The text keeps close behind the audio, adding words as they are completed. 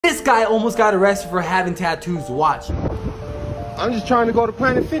This guy almost got arrested for having tattoos. Watch. I'm just trying to go to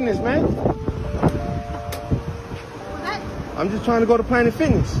Planet Fitness, man. What's that? I'm just trying to go to Planet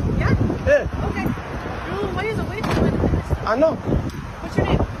Fitness. Yeah? Yeah. Okay. You're a little ways away from Planet Fitness. I know. What's your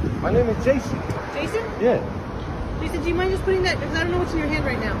name? My name is Jason. Jason? Yeah. Jason, do you mind just putting that? Because I don't know what's in your hand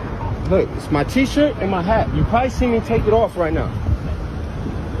right now. Look, it's my t-shirt and my hat. You probably see me take it off right now.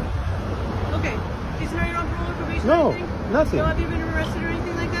 Okay. Jason, are you on parole or probation No, or anything? nothing. So have you been arrested or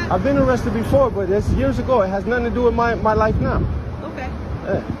anything like that? I've been arrested before, but that's years ago. It has nothing to do with my life now. Okay.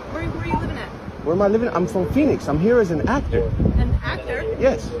 Yeah. Where are you living at? Where am I living? I'm from Phoenix. I'm here as an actor. An actor?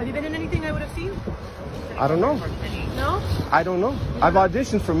 Yes. Have you been in anything I would have seen? I don't know. No? I don't know. I've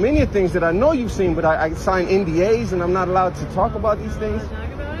auditioned for many things that I know you've seen, but I signed NDAs and I'm not allowed to talk about these things.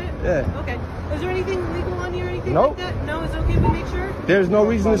 Talk about it? Yeah. Okay. Is there anything legal on you or anything Nope. like that? No? Is it okay if we make sure? There's no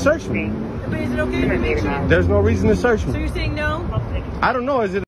reason to search me. But is it okay if we make sure? There's no reason to search So me. you're saying no? I don't know. Is it